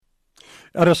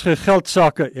RSG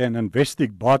Geldsaake en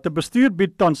Investec batebestuur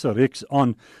bied tans 'n reeks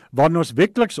aan waarin ons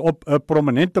wekeliks op 'n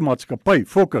prominente maatskappy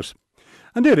fokus.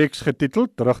 In die reeks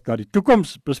getiteld Terug na die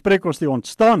toekoms bespreek ons die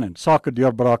ontstaan en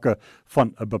sakedeurbrake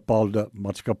van 'n bepaalde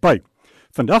maatskappy.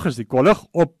 Vandag is die kollig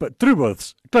op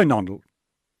Truworths kleinhandel.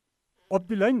 Op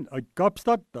die lyn uit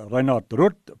Kaapstad, Rynhardt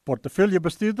Roodt,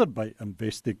 portefeuljebestuurder by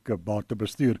Investec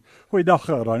batebestuur. Goeiedag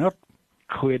Rynhardt.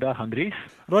 Goeiedag Andries.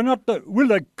 Rynhardt, hoe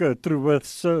lyk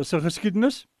Truworths se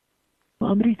geskiedenis?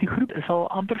 Andries, die groep is al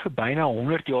amper vir byna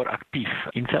 100 jaar aktief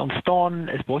en sy ontstaan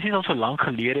is basies al so lank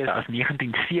gelede as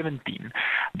 1917.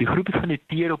 Die groep is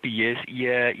genoteer op die JSE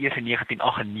eers in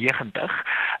 1998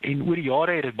 en oor die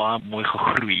jare het dit baie mooi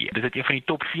gegroei. Dit het een van die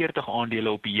top 40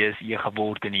 aandele op die JSE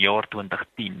geword in die jaar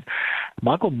 2010.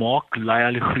 Michael Mark lei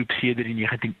al die groep sedert in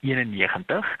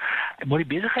 1991, maar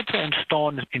die besigheid het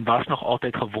ontstaan en was nog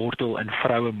altyd gewortel in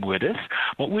vrouemodus,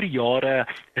 maar oor die jare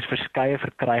is verskeie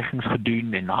verkrygings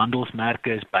gedoen en handelsmerke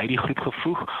is by die groep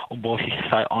gevoeg om basies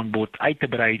sy aanbod uit te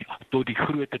brei tot die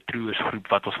groter Truworths groep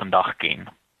wat ons vandag ken.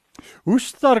 Hoe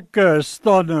sterk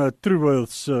staan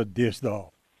Truworths deesdae?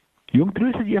 Jong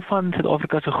Truworths is een van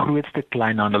Suid-Afrika se grootste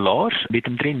kleinhandelaars, met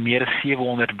omtrent meer as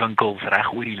 700 winkels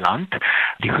reg oor die land.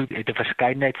 Die groep het 'n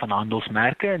verskeidenheid van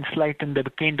handelsmerke, insluitende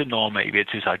bekende name,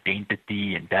 soos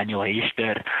Identity en Daniel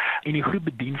Hester. En die groep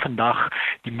bedien vandag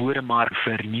die modemark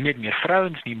vir nie net meer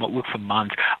vrouens nie, maar ook vir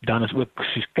mans, dan is ook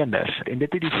soos kinders. En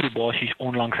dit het die groep basies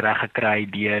onlangs reg gekry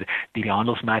deur die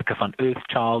handelsmerke van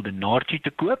Earthchild en Narchi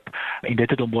te koop. En dit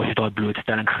het hom basies daai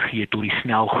blootstelling gegee tot die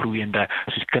snel groeiende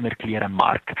soos kinderklere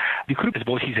mark. Die groep is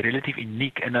basies relatief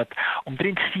uniek in dat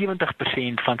omtrent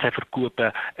 70% van sy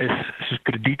verkope is soos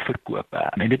kredietverkope.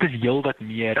 En dit is heelwat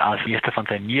meer as meeste van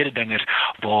sy mededingers,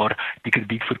 waar die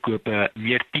kredietverkope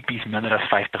meer tipies minder as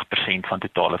 50% van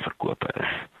totale verkope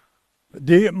is.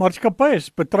 Die maatskappy is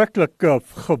betreklik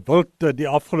gewild die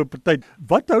afgelope tyd.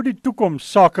 Wat hou die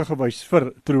toekoms sakegewys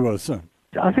vir Truworths?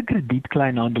 As 'n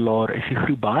kredietkleinhandelaar is die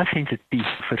groep baie sensitief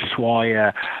vir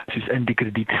swaaye soos in die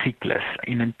kredietsyklus.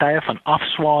 En in tye van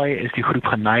afswaai is die groep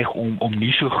geneig om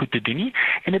nie so goed te doen nie.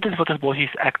 En dit is wat ons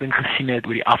basies ek dink gesien het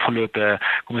oor die afgelope,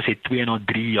 kom ons sê 2 na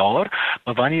 3 jaar.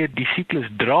 Maar wanneer die siklus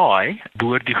draai,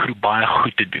 behoort die groep baie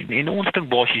goed te doen. En ons dink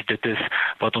basies dit is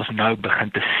wat ons nou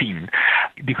begin te sien.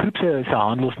 Die groep se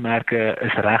handelsmerke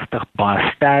is regtig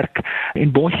baie sterk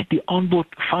en basies die aanbod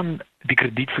van die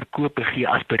kredietverkope gee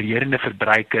aspirerende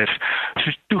verbruikers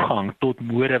soos toegang tot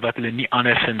mode wat hulle nie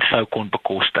andersins sou kon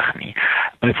bekostig nie.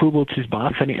 Byvoorbeeld soos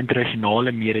baie van die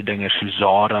internasionale mededingers soos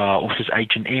Zara of soos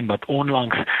H&M wat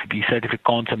onlangs die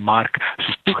Suid-Afrikaanse mark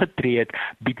soos toegetree het,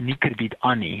 bied nie krediet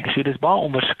aan nie. So dis baie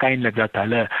onwaarskynlik dat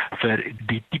hulle vir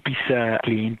die tipiese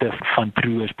kliënte van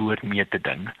Truworths behoort mee te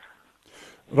ding.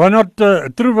 Rynhardt,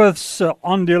 Truworths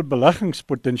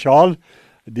aandeelbeleggingspotensiaal,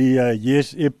 die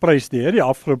JSE-prys die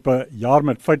afgelope jaar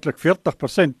met feitelik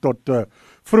 40% tot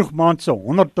vroegmaandse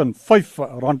R105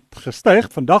 gestyg.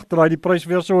 Vandag draai die prys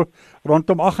weer so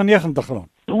rondom R98.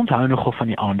 Ons hou nogal van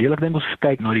die aandele. Ek dink ons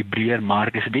kyk na die breër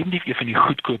mark. Is definitief een van die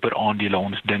goedkoper aandele.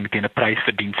 Ons dink teen 'n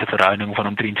prys-verdienste verhouding van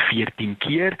omtrent 14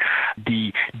 keer.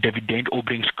 Die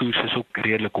dividendopbrengskoers is ook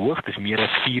redelik hoog, dis meer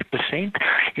as 4%.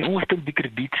 En ons dink die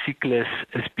kredietsyklus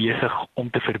is besig om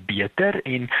te verbeter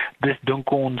en dis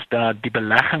dink ons dat die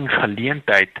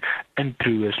beleggingsgeleentheid in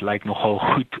Truworths lyk nogal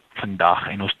goed vandag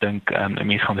en ons dink 'n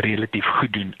mens gaan relatief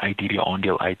goed doen uit hierdie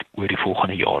aandeel uit oor die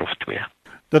volgende jaar of 2.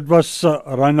 Dit was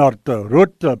Rynhardt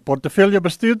Roodt,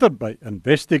 portefeuljebestuurder by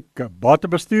Investec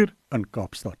batebestuur in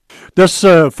Kaapstad. Dis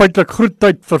feitelik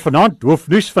groettyd vir vanaand.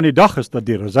 Hoofnuus van die dag is dat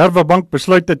die Reservebank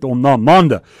besluit het om na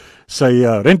maande sy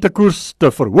rentekoers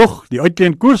te verhoog, die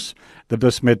uitleenkoers. Dit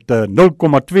is met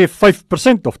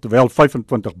 0,25%, oftewel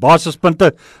 25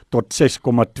 basispunte tot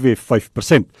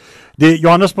 6,25%. Die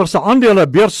Johannesburgse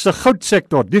aandelebeurs se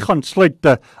goudsektor, die gaan sluit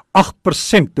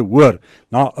 8% te hoër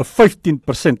na 'n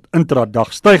 15%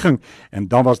 intradag styging en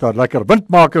dan was daar lekker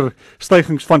windmaker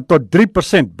stygings van tot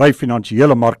 3% by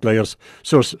finansiële markleiers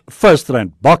soos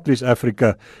FirstRand, Barclays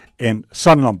Africa en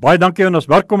Sanlam. Baie dankie aan ons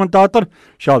werkkommentator,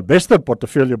 Charles Bester,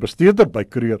 portefeuljebestuurder by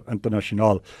Courier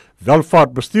Internasionaal.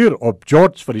 Welvaartbestuur op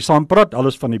George vir die saampraat.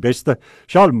 Alles van die beste.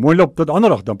 Charles, mooi loop tot ander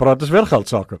dag, dan praat ons weer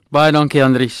geldsaake. Baie dankie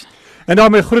Andries. En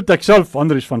daarmee groet ek self,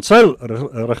 Andries van Sail,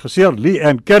 regisseur Lee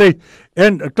Ann Carey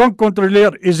en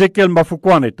klankkontroleur Ezekiel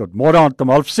Mafukwane. Tot môre aand om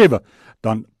 6:30,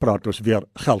 dan praat ons weer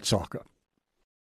geldsaake.